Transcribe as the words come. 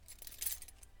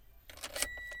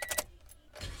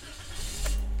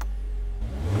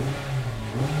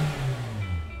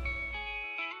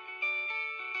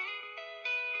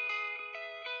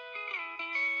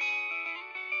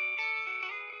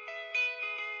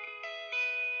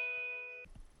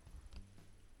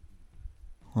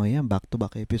O yan,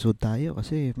 back-to-back episode tayo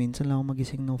kasi minsan lang ako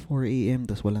magising ng 4 a.m.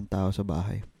 tas walang tao sa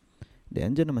bahay. Di,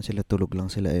 andyan naman sila, tulog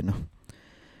lang sila no.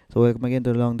 So welcome again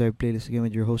to the Long Drive Playlist again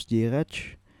with your host,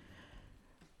 G-Rach.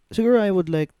 Siguro I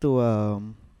would like to,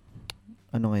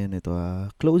 ano ngayon ito,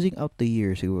 closing out the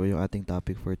year siguro yung ating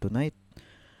topic for tonight.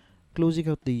 Closing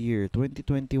out the year,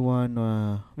 2021,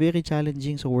 very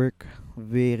challenging sa work.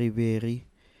 Very.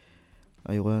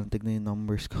 Ayoko lang tignan yung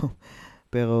numbers ko.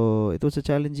 Pero it was a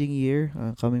challenging year,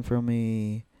 coming from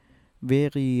a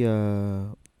very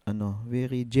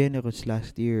very generous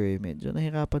last year. Medyo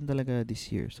nahirapan talaga this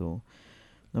year. So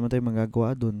naman tayo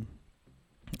magagawa dun.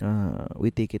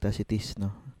 We take it as it is,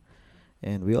 no?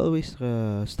 And we always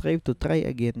strive to try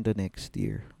again the next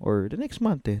year or the next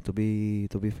month, to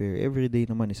be fair. Every day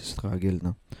naman is a struggle,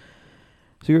 no?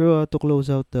 Siguro to close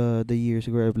out the year,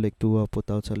 siguro I'd like to put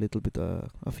out a little bit a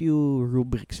few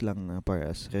rubrics lang na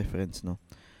para as reference, no?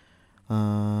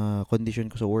 Condition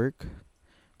ko sa work,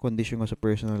 condition ko sa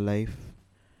personal life,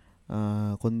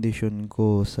 condition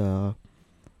ko sa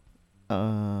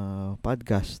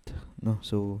podcast, no?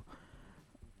 So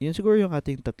yun siguro yung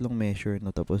ating tatlong measure, no?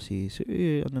 Tapos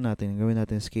ano natin, gawin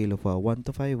natin scale of 1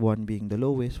 to 5, 1 being the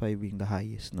lowest, 5 being the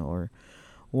highest, no? Or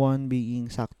 1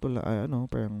 being sakto lang,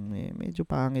 parang medyo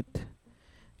pangit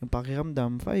yung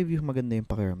pakiramdam, 5 yung maganda yung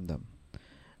pakiramdam.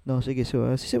 No, sige, so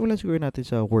sisimulan siguro natin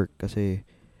sa work kasi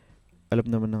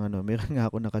alam naman ng meron nga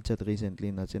ako nakachat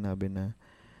recently na sinabi na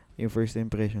yung first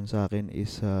impression sa akin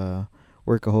is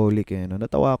workaholic, no?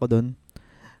 Natawa ako doon.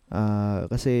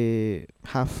 Kasi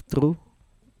half true.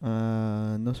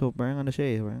 No, so parang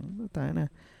siya parang tayo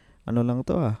na. Ano lang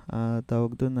to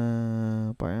tawag doon na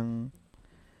parang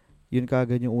yun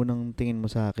kagad yung unang tingin mo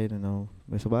sa akin,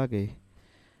 may sabagay.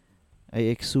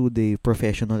 I exude a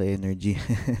professional energy.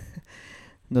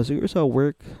 No, siguro sa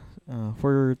work,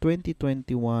 for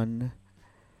 2021,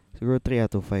 siguro 3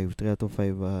 out of 5. 3 out of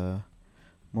 5,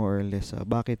 more or less.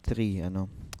 Bakit 3?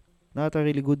 Not a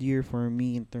really good year for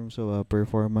me in terms of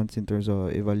performance, in terms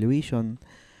of evaluation.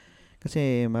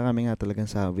 Kasi marami nga talagang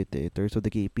sabit in terms of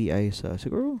the KPIs.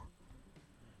 Siguro,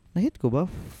 na-hit ko ba?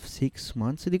 6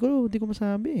 months? Hindi ko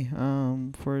masabi.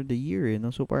 For the year, no?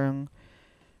 So parang,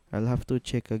 I'll have to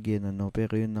check again,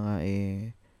 Pero yun na nga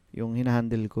yung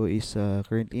hinahandle ko is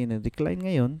currently in a decline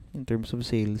ngayon in terms of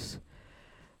sales.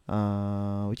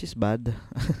 Which is bad.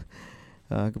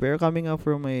 Pero coming up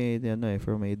from a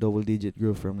double digit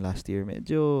growth from last year,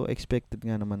 medyo expected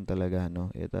nga naman talaga, no?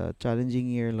 It's a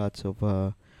challenging year, lots of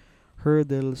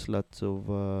hurdles, lots of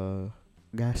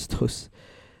gastos.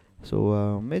 So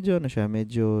medyo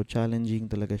challenging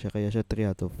talaga siya, kaya siya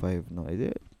 3 out of 5, no?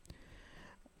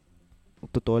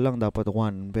 Totoo lang dapat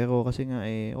 1, pero kasi nga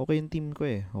okay yung team ko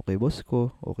Okay boss ko,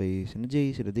 okay sina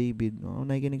Jay, sina David.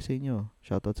 Nakikinig sa inyo.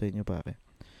 Shoutout sa inyo, pare.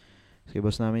 Kasi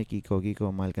boss namin Kiko,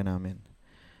 mahal ka namin.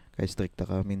 Kahit stricta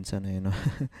ka minsan no.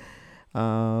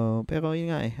 Pero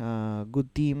yun nga good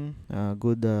team,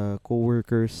 good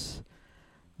co-workers.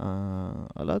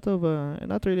 A lot of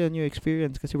not really a new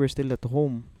experience kasi we're still at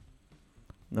home,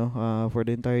 no? For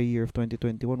the entire year of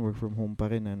 2021, work from home pa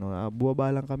rin,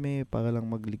 buwaba lang kami para lang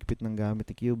magligpit ng gamit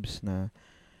ni Cubes na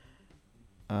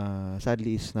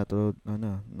sadly is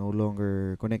no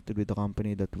longer connected with the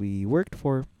company that we worked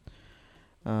for.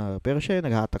 Pero siya yung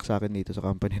naghatak sa akin dito sa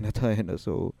company na to,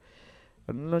 So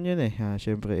ano lang yun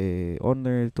syempre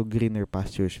honor to greener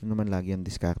pastures, yun naman lagi ang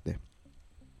diskarte.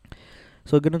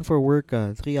 So ganun for work,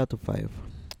 3 out of 5.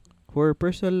 For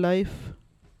personal life,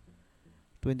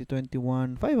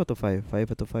 2021, 5 out of 5.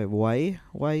 5 out of 5. Why?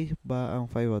 Why ba ang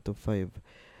 5 out of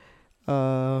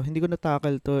 5? Hindi ko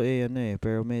na-tackle to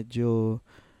pero medyo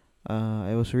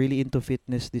I was really into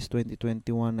fitness this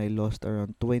 2021. I lost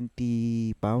around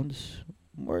 20 pounds.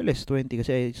 More or less 20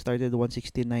 kasi I started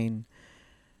 169.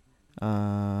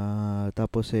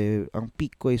 Tapos ang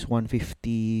peak ko is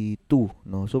 152,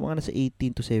 no? So mga nasa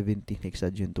 18 to 17,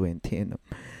 exag yung 20, no?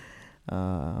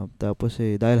 Tapos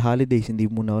dahil holidays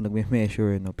hindi muna ako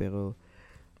nagme-measure, no? Pero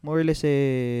more or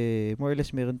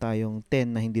less meron tayong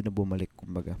 10 na hindi na bumalik,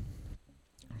 kumbaga,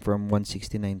 from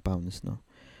 169 pounds, no?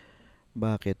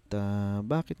 Bakit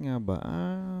nga ba?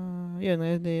 Yan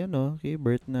kay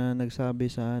Bert na nagsabi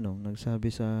sa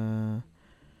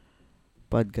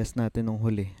podcast natin nung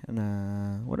huli na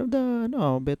one of the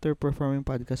better performing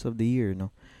podcast of the year,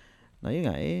 no? Na yun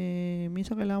nga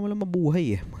minsan kailangan mo lang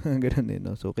mabuhay mga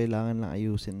ganun no? So kailangan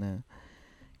ayusin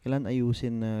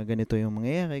na ganito yung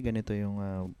mangyayari, ganito yung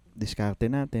diskarte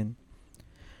natin.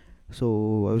 So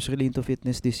I was really into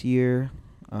fitness this year.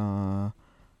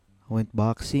 Went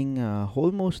boxing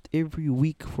almost every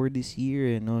week for this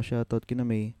year, no? Shoutout kina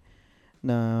May.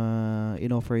 na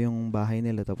inoffer yung bahay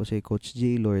nila, tapos si Coach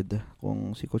J Lord,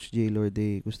 kung si Coach J Lord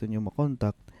gusto niyo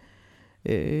makontak,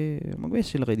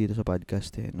 mag-message sila kayo dito sa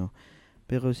podcast no.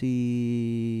 Pero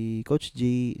si Coach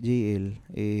JL,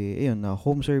 ayun, na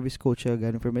home service coach siya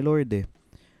galing from Lord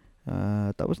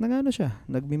tapos nagano siya,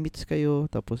 nagmi-meets kayo,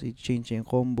 tapos i-change niya yung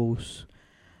combos.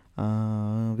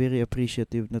 Very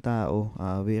appreciative na tao,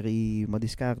 very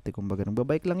madiskarte, kumbaga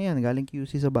nagbabike lang yan, galing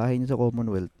QC sa bahay niya sa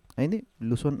Commonwealth. Ay hindi,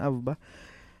 Luzon Ave ba?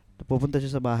 Pupunta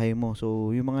siya sa bahay mo.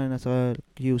 So, yung mga nasa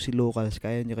QC locals,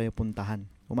 kaya niya kayo puntahan.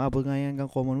 Umabot nga yan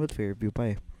hanggang Commonwealth, Fairview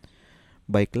pa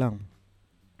bike lang.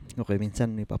 Okay,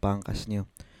 minsan may papangkas niyo.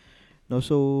 No,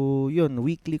 so, yun,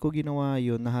 weekly ko ginawa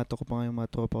yun. Nahato ko pa nga yung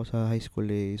mga tropa ko sa high school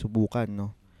subukan,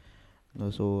 no.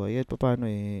 No, so, ayun pa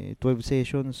paano 12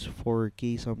 sessions,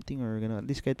 4K something or gano'n. At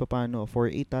least kahit pa paano,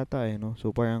 4.8 ata no.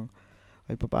 So, parang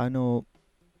kahit pa paano,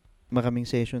 maraming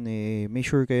session may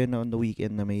sure kayo na on the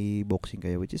weekend na may boxing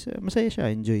kayo, which is masaya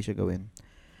siya, enjoy siya gawin.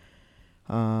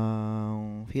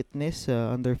 Fitness,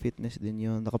 under fitness din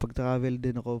yun. Nakapag-travel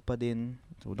din ako pa din.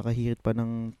 So, nakahirit pa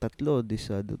ng 3 this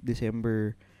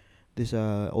December, this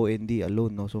OND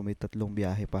alone, no? So, may 3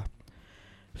 biyahe pa.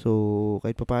 So,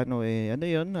 kahit pa paano, ano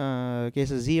yun,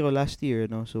 kaysa 0 last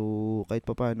year, no? So, kahit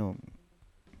pa paano,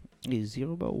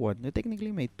 0 ba 1?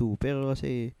 Technically, may 2. Pero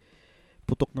kasi,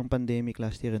 putok ng pandemic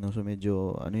last year, no? So,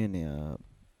 medyo, ano yun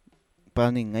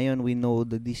paano ngayon, we know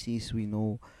the disease, we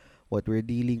know what we're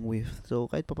dealing with. So,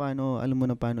 kahit pa paano, alam mo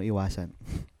na paano iwasan.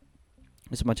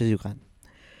 As much as you can.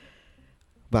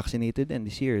 Vaccinated din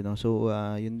this year, no? So,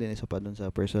 yun din, isa pa dun sa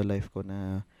personal life ko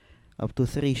na up to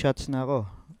 3 shots na ako.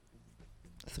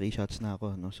 3 shots na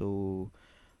ako, no? So,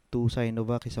 2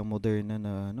 Sinovac, isang Moderna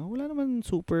na, no? Wala naman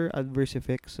super adverse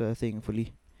effects,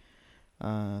 thankfully.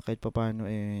 Kahit pa paano,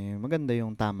 maganda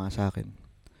yung tama sa akin.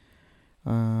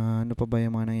 Ano pa ba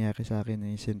yung mga nangyari sa akin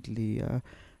recently?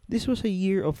 This was a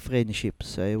year of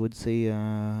friendships. I would say,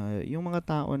 yung mga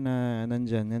tao na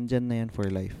nandyan na yan for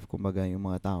life. Kumbaga, yung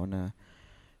mga tao na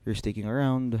you're sticking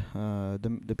around,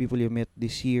 the people you met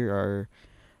this year are,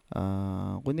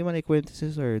 kung di man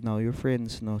acquaintances, are now your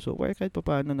friends, no? So, kahit pa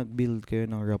paano nag-build kayo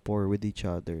ng rapport with each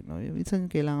other, no? Minsan,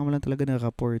 kailangan mo lang talaga ng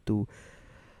rapport to,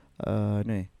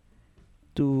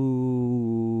 to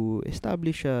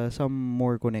establish some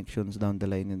more connections down the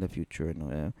line in the future,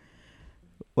 no?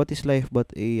 What is life but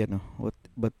a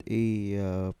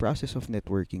process of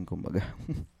networking, kumbaga.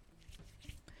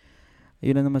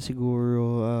 Yun na naman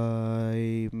siguro,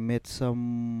 I met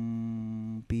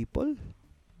some people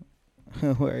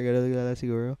where gala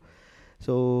siguro.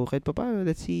 So kahit pa paano,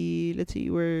 let's see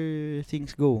where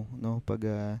things go, no,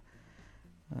 pagdating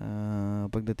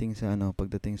sa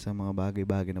mga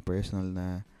bagay-bagay na personal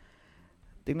na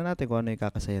tingnan natin kung ano yung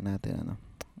kakasaya natin,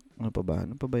 ano pa ba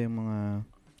yung mga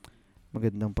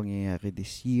magandang pangyayari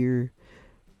this year.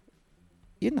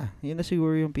 Yun na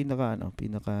siguro yung pinaka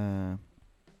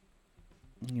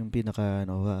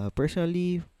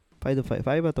personally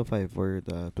 5 out of 5 for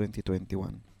the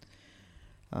 2021.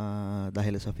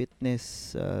 Dahil sa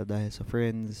fitness, dahil sa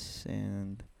friends,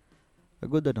 and a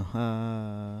good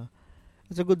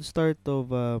it's a good start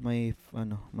of my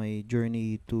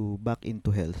journey to back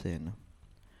into health.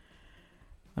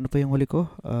 Ano pa yung huli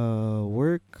ko?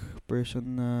 Work,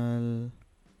 personal,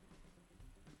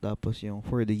 tapos yung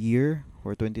for the year,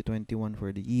 for 2021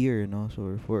 for the year, no?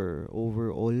 So for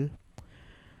overall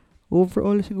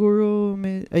siguro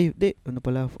for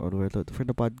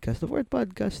the podcast. The fourth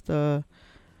podcast,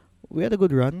 we had a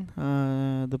good run.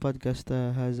 The podcast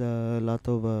has a lot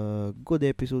of good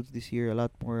episodes this year, a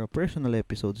lot more personal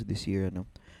episodes this year,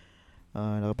 no?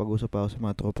 Nakapag-usap ako sa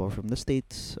mga tropa ko from the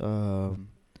States.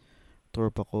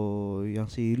 Tropa ko,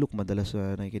 yung si Luke, madalas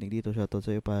nakikinig dito. Shoutout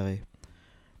sa'yo, pare.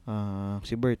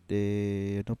 Si Bert,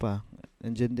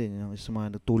 nandyan din. Yung isa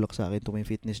mga nagtulak sa akin to my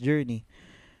fitness journey.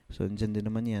 So, nandyan din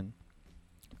naman yan.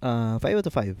 5 out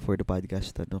of 5 for the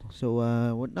podcast, So,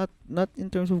 not in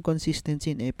terms of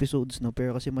consistency in episodes, no?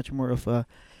 Pero kasi much more of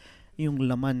yung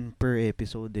laman per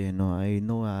episode, no? I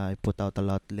know I put out a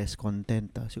lot less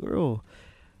content. Siguro,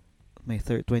 may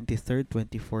 23rd,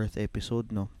 24th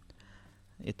episode, no?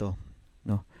 Ito,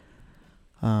 no?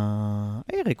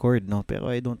 I record, no?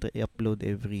 Pero I don't upload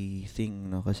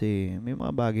everything, no? Kasi may mga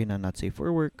bagay na not safe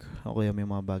for work. O kaya may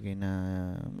mga bagay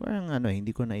na parang hindi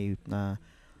ko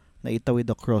naitawid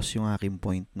across yung aking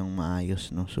point ng maayos,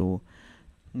 no? So,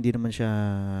 hindi naman siya,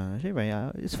 syempre,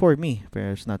 it's for me,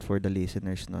 pero it's not for the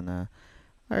listeners, no? Na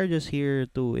are just here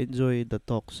to enjoy the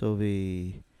talks of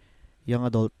a young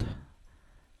adult,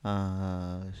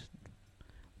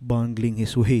 bungling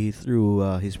his way through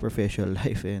his professional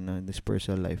life and his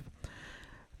personal life.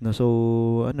 No,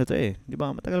 so ano to eh, 'di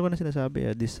ba? Matagal ko na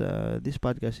sinasabi, this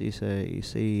podcast is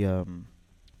a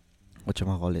what you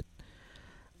call it?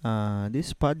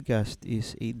 This podcast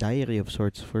is a diary of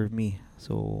sorts for me.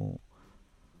 So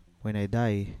when I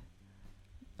die,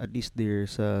 at least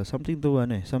there's something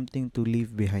to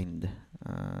leave behind.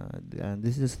 And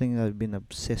this is the thing I've been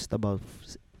obsessed about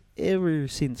ever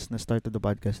since na started the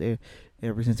podcast.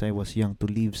 Ever since I was young, to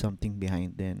leave something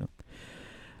behind. Then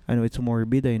I know it's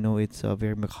morbid. I know it's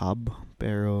very macabre.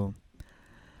 Pero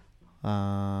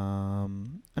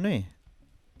ano eh,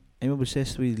 I'm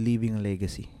obsessed with leaving a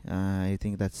legacy. I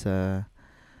think that's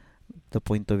the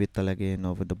point of it talaga,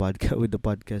 with the podcast, with the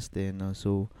podcast,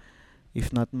 so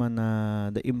if not man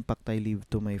the impact I leave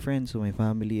to my friends, to my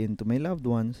family, and to my loved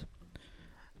ones,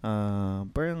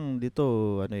 parang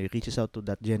dito it reaches out to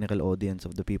that general audience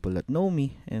of the people that know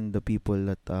me and the people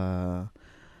that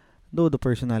know the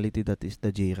personality that is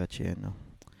the J-Ratch, ano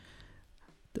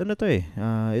to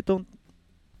itong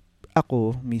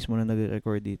ako mismo na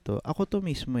nagre-record dito, ako to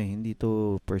mismo hindi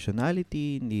to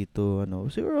personality, hindi to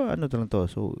siguro to lang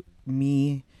to. So,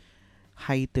 me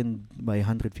heightened by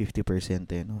 150%,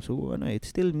 no? So, it's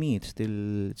still me, it's still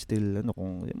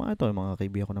kung mga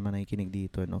kaibigan ko naman nakikinig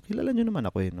dito, no? Kilala nyo naman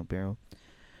ako, no? Pero,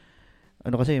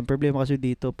 kasi, yung problema kasi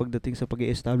dito, pagdating sa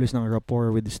pag-i-establish ng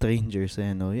rapport with strangers,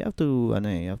 no? You have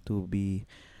to be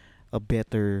a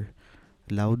better,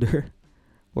 louder,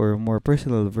 or more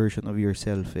personal version of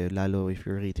yourself, lalo if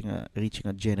you're reaching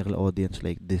a general audience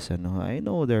like this. I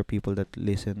know there are people that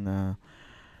listen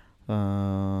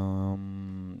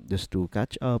just to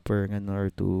catch up or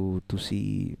to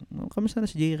see kamusta na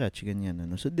si J-Ratch, ganyan.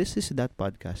 So this is that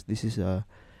podcast. This is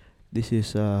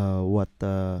what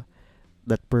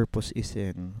that purpose is,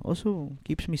 and also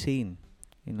keeps me sane.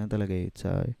 Yun lang talaga. It's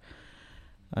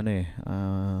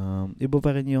iba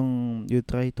pa rin yung you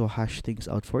try to hash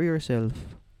things out for yourself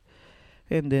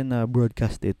and then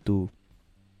broadcast it to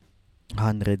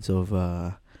hundreds of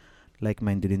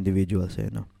like-minded individuals,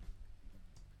 no?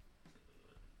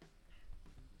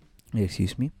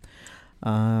 Excuse me.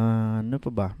 Ano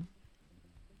pa ba?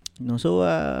 No, so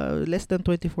less than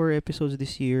 24 episodes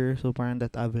this year. So parang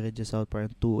that averages out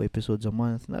parang 2 episodes a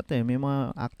month. May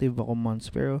mga active ako months,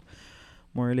 pero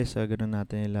more or less ganun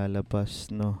natin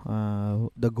ilalabas, no.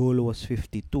 The goal was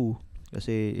 52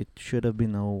 kasi it should have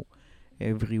been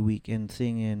every weekend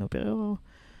thing, no. Pero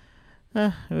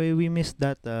we missed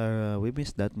that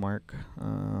mark.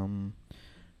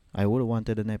 I would have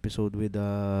wanted an episode with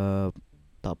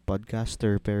top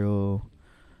podcaster, pero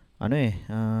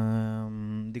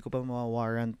hindi ko pa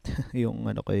ma-warrant yung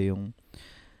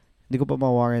hindi ko pa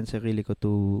ma-warrant sarili ko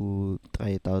to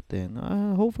try it out, and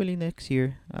hopefully next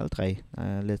year I'll try.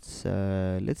 Let's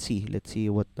see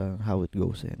what how it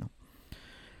goes, no.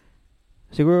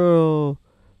 Siguro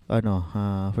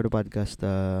for the podcast,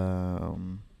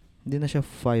 hindi na siya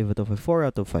 5 out of 5, 4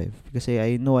 out of 5 kasi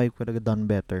I know I could have done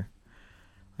better.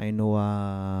 I know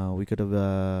we could have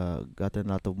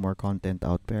gotten a lot of more content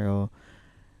out, pero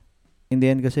in the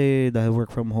end kasi dahil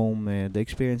work from home, the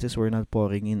experiences were not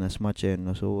pouring in as much,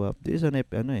 no? So this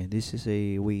is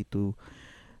a way to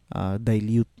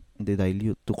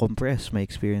to compress my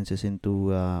experiences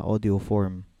into audio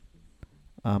form.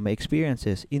 My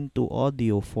experiences into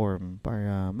audio form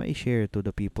para ma-share to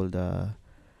the people that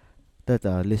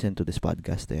listen to this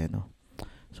podcast, no?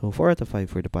 So 4 out of 5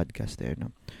 for the podcast,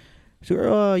 no? So,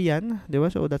 yan, di ba?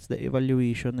 So, that's the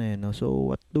evaluation, no? So,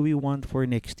 what do we want for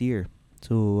next year?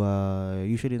 So,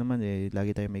 usually naman,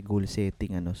 lagi tayo may goal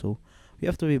setting, So, we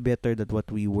have to be better than what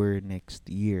we were next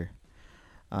year.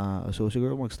 So,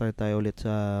 siguro mag-start tayo ulit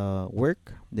sa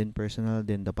work, then personal,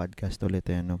 then the podcast ulit,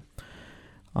 no?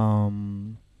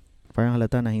 Parang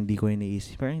halata na hindi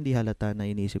halata na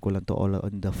iniisip ko lang to all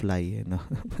on the fly, no?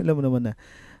 Alam mo naman na,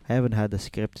 I haven't had a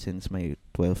script since my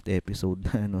 12th episode,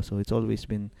 no? So, it's always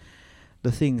been the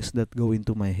things that go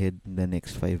into my head in the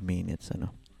next 5 minutes,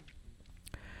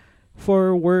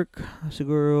 For work,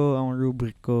 siguro ang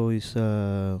rubric ko is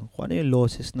kung ano yung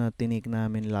losses na tinake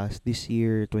namin this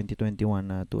year,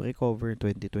 2021, to recover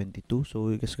 2022. So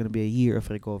it's gonna be a year of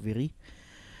recovery,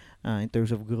 in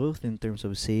terms of growth, in terms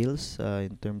of sales,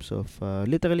 in terms of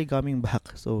literally coming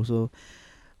back. So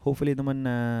hopefully naman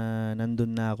na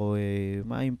nandun na ako,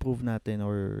 ma-improve natin,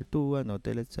 or to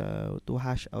to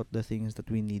hash out the things that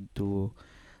we need to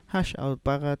hash out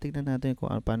para tingnan natin kung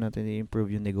paano natin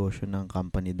i-improve yung negosyo ng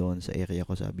company doon sa area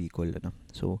ko sa Bicol,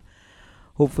 So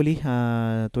hopefully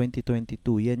 2022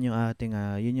 yan yung ating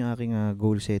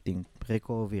goal setting,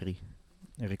 recovery.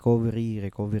 Yun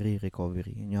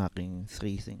yung aking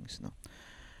 3 things, no.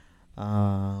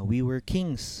 We were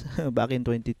kings back in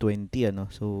 2020,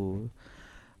 So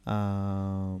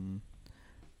Um,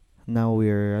 Now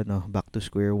we're back to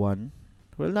square one.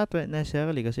 Well, not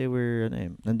necessarily kasi we're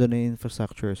nandun na yung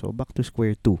infrastructure. So back to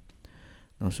square two.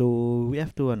 No, so we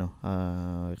have to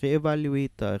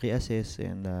reevaluate, reassess,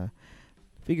 and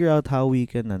figure out how we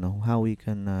can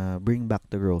bring back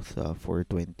the growth for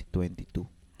 2022.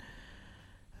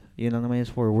 Yun lang naman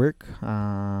is for work.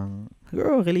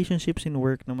 Siguro relationships in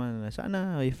work naman.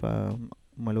 Sana if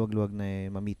maluwag-luwag na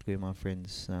ma-meet ko yung mga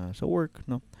friends sa work,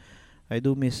 no. I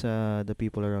do miss the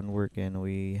people around work, and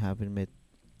we haven't met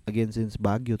again since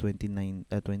Baguio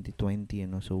 2020,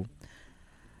 so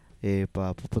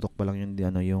puputok pa lang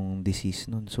yung disease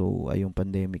nun, so yung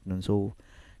pandemic nun. So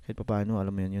kahit papaano,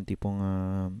 alam mo yun, yung tipong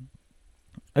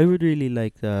I would really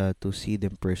like to see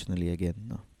them personally again,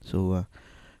 no. So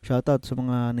shout out sa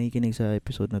mga nakikinig sa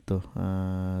episode na to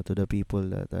the people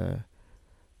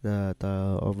that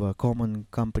of a common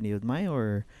company with mine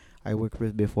or I worked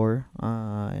with before.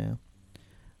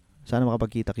 Sana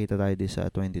makapagkita-kita tayo din sa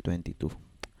 2022.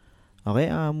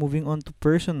 Okay, moving on to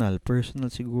personal.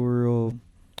 Personal siguro,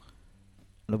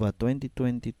 2022?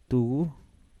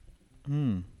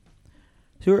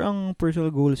 Sure, ang personal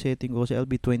goal setting ko kasi I'll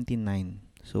be 29.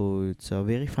 So, it's a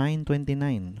very fine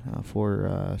 29 for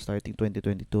starting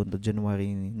 2022 on the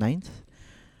January 9th.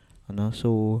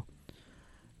 So,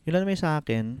 yun lang naman sa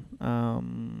akin.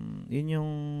 Yun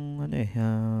yung,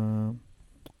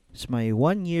 it's my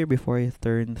 1 year before I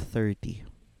turn 30.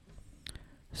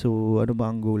 So, ano ba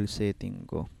ang goal setting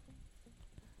ko?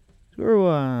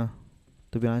 Siguro,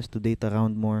 to be honest, to date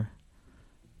around more.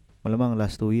 Malamang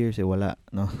last 2 years, wala,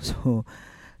 no? So,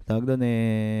 tawag doon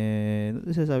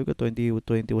sasabi ko,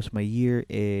 2020 was my year,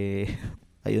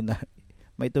 ayun na.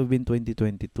 Might have been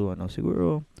 2022,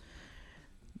 Siguro,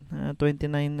 29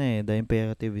 na the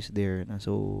imperative is there.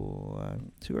 So,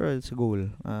 siguro it's a goal.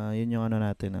 Yun yung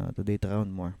natin, to date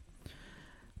around more.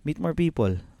 Meet more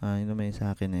people. Yun naman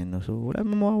sa akin, no? So,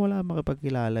 wala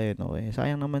makipagkilala,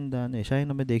 sayang naman sayang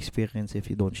naman the experience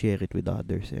if you don't share it with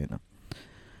others, no?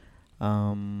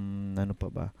 Ano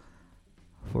pa ba?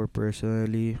 For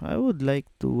personally, I would like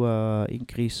to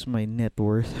increase my net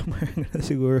worth.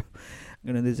 siguro.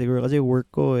 Ganun din siguro kasi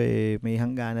work ko may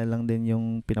hangganan lang din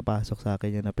yung pinapasok sa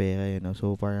akin na pera,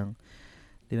 So parang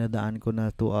dinadaan ko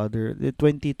na to other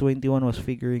 2021 was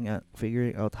figuring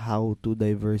out how to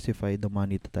diversify the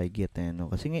money that I get,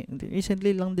 Kasi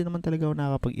recently lang din naman talaga ako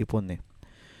nakakapag-ipon,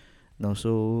 No,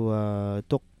 so it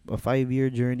took a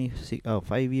 5-year journey,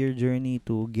 5-year journey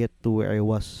to get to where I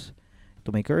was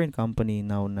to my current company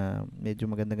now na medyo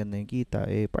maganda-ganda yung kita,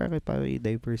 para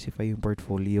i-diversify yung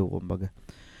portfolio, kumbaga.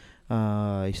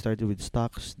 I started with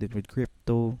stocks, then with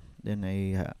crypto, then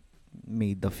I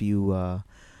made a few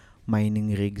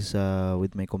mining rigs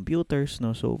with my computers,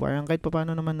 no. So parang kahit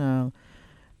paano naman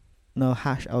na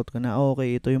hash out ko na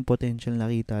okay, ito yung potential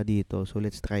nakita dito, so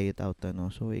let's try it out,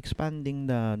 So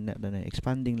expanding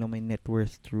expanding lang my net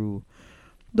worth through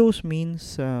those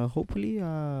means, hopefully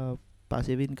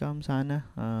passive income sana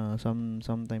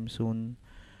sometime soon.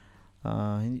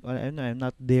 I'm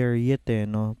not there yet,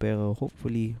 no, pero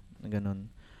hopefully ganun.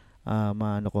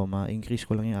 Ma-increase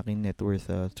ko lang yung aking net worth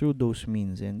through those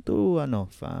means, and to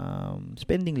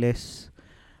spending less,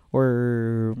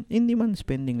 or hindi man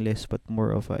spending less but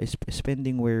more of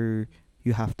spending where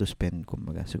you have to spend,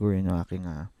 kumbaga. Siguro yun yung aking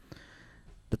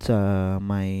that's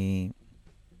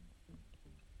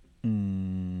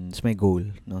it's my goal,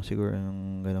 no. Siguro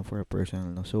yung ganun for a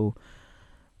personal, no. So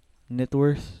net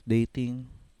worth, dating,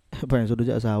 parang sunod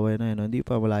sa asawa na hindi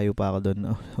pa, malayo pa ako doon,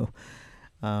 no. So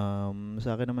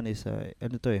sa akin naman is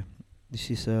this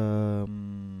is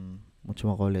what you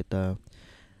call it,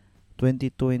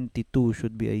 2022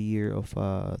 should be a year of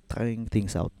trying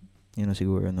things out,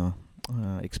 siguro,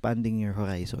 expanding your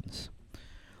horizons.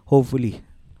 Hopefully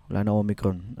wala na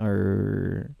Omicron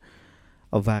or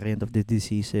a variant of the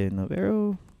disease,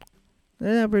 pero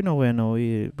I never know,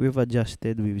 we've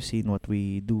adjusted, we've seen what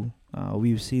we do,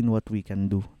 we've seen what we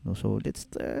can do, no? So let's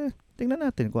tingnan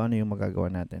natin kung ano yung magagawa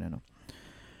natin,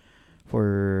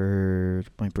 for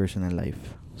my personal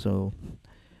life. So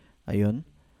ayun,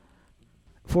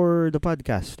 for the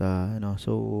podcast,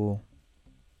 so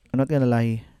I'm not gonna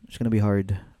lie, it's gonna be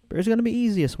hard, but it's gonna be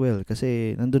easy as well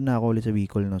kasi nandun na ako ulit sa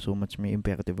Bicol, so much may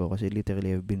imperative ako kasi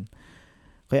literally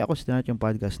kaya ako sinart yung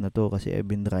podcast na to kasi I've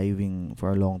been driving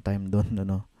for a long time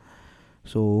doon,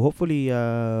 so hopefully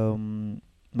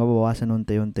mabawasan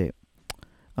unti-unti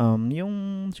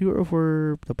yung siguro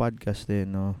for the podcast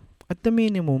din, at the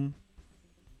minimum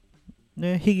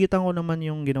higitan ko naman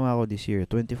yung ginawa ko this year.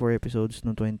 24 episodes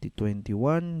no 2021.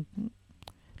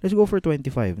 Let's go for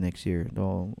 25 next year.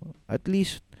 So, at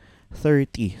least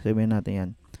 30. Sabihin natin yan.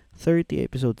 30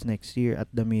 episodes next year at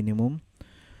the minimum.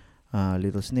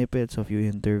 Little snippets, a few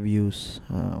interviews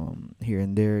here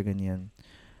and there, ganyan.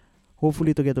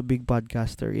 Hopefully to get a big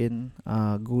podcaster in.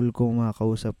 Goal ko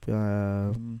makakausap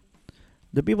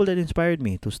the people that inspired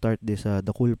me to start this,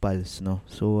 the Cool Pals, no?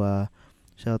 So,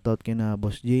 shoutout kina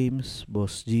Boss James,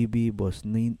 Boss GB, Boss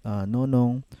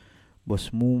Nonong,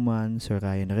 Boss Muman, Sir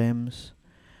Ryan Rems.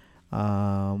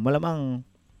 Malamang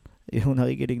yung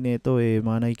nakikinig nito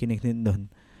mga nakikinig din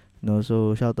doon. No,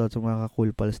 so shoutout sa mga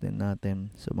ka-cool pals din natin,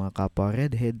 sa mga kapwa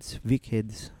redheads,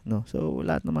 Vicheads, no. So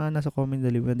lahat ng mga nasa comment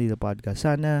delivery dito podcast.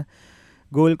 Sana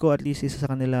goal ko at least isa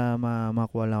sa kanila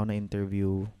makuha lang ako na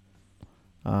interview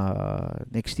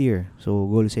next year. So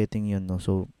goal setting 'yun, no.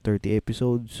 So 30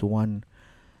 episodes, one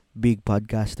big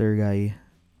podcaster guy,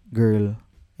 girl,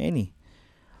 any.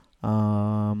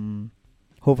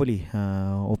 Hopefully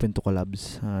open to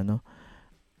collabs, no.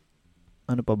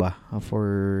 Ano pa ba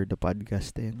for the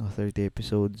podcast, no? 30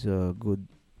 episodes, good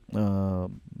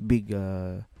big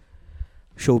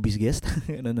showbiz guest.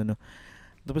 no.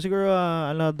 Tapos siguro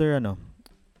another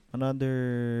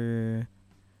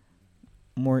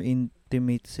more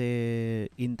intimate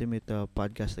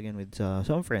podcast again with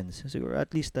some friends. Siguro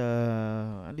at least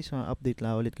update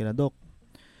lang ulit kina Doc.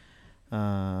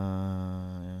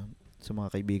 Sa mga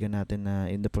kaibigan natin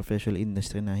na in the professional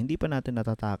industry na hindi pa natin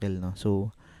natatakel, no.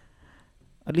 So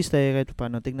at least kahit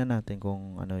paano tingnan natin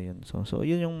kung ano yun. So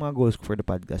yun yung mga goals ko for the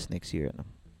podcast next year, ano.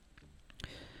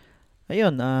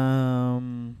 Ayun,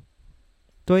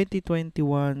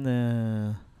 2021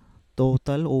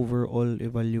 total overall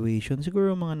evaluation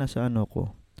siguro mga nasa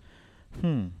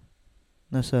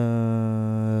nasa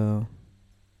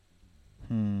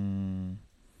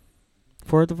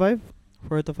 4 to 5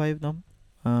 no.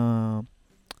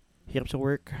 Hirap sa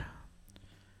work,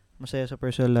 masaya sa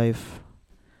personal life.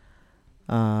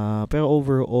 Pero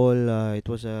overall, it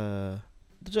was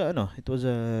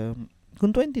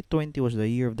kung 2020 was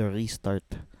the year of the restart,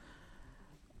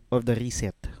 of the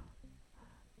reset,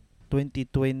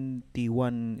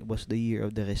 2021 was the year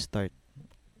of the restart.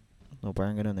 No,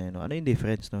 parang ganun no. Ano yung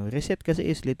difference, no? Reset kasi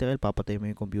is literal, papatay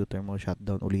mo yung computer mo,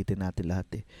 shutdown, ulitin natin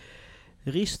lahat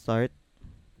Restart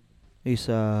is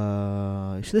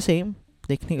the same,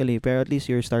 technically, pero at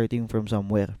least you're starting from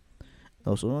somewhere.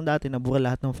 So, nung dati, nabura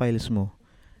lahat ng files mo.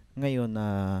 Ngayon,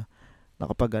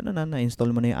 nakapag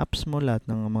na-install mo na yung apps mo, lahat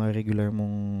ng mga regular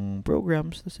mong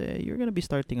programs, kasi you're gonna be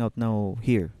starting out now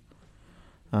here.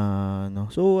 No.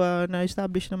 So,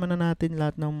 na-establish naman na natin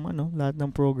lahat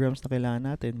ng programs na kailangan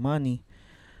natin. Money,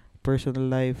 personal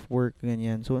life, work,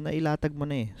 ganyan. So, nailatag mo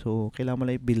na So, kailangan mo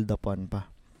lang i-build upon pa.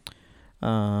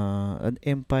 An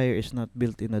empire is not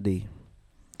built in a day.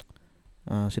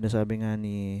 Sinasabi nga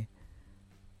ni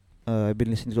I've been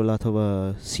listening to a lot of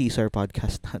Caesar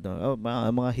podcast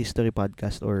mga history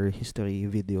podcast or history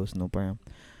videos, no. Parang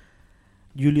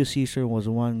Julius Caesar was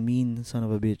one mean son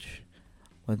of a bitch.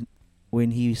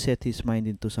 When he set his mind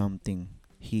into something,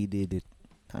 he did it.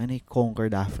 And he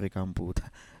conquered Africa, ang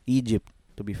puta. Egypt,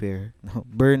 to be fair. No?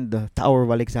 Burned the Tower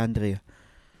of Alexandria.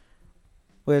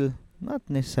 Well, not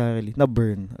necessarily.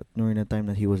 Na-burn at during the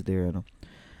time that he was there, ano.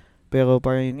 Pero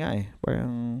parang yun nga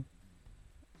parang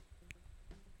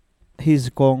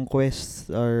his conquests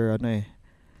are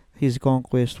his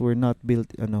conquests were not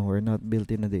built in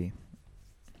a day.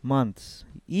 Months,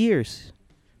 years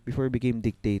before he became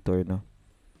dictator, no.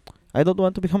 I don't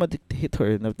want to become a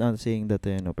dictator. I'm not saying that,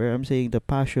 but I'm saying the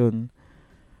passion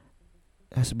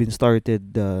has been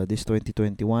started this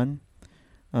 2021.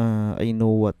 I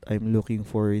know what I'm looking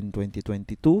for in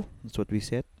 2022. That's what we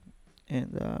set,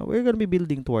 and we're gonna be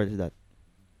building towards that,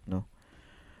 no.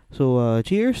 So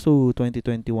cheers to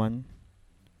 2021.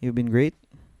 You've been great.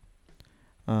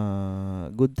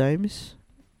 Good times.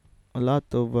 A lot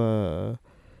of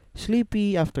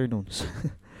sleepy afternoons.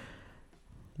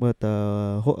 But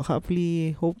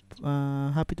happy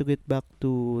to get back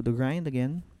to the grind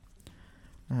again.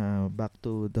 Back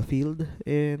to the field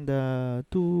and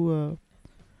to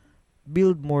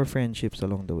build more friendships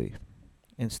along the way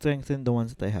and strengthen the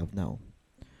ones that I have now.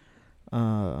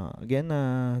 Again,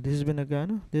 this has been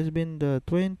the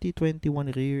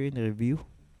 2021 year in review.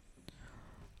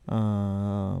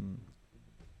 A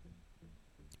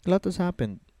lot has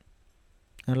happened.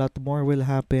 A lot more will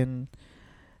happen.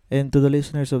 And to the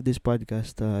listeners of this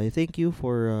podcast, I thank you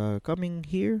for coming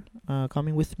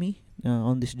with me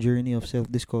on this journey of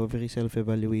self-discovery,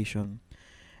 self-evaluation,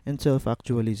 and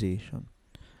self-actualization.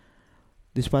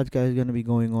 This podcast is gonna be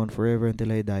going on forever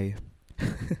until I die.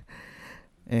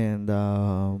 And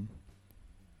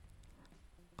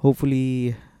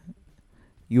hopefully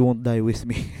you won't die with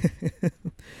me.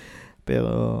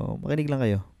 Pero makinig lang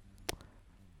kayo.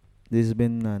 This has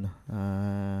been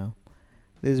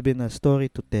this has been a story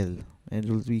to tell, and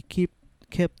will be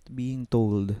kept being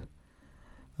told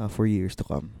for years to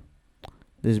come.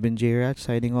 This has been J Rat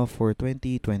signing off for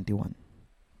 2021.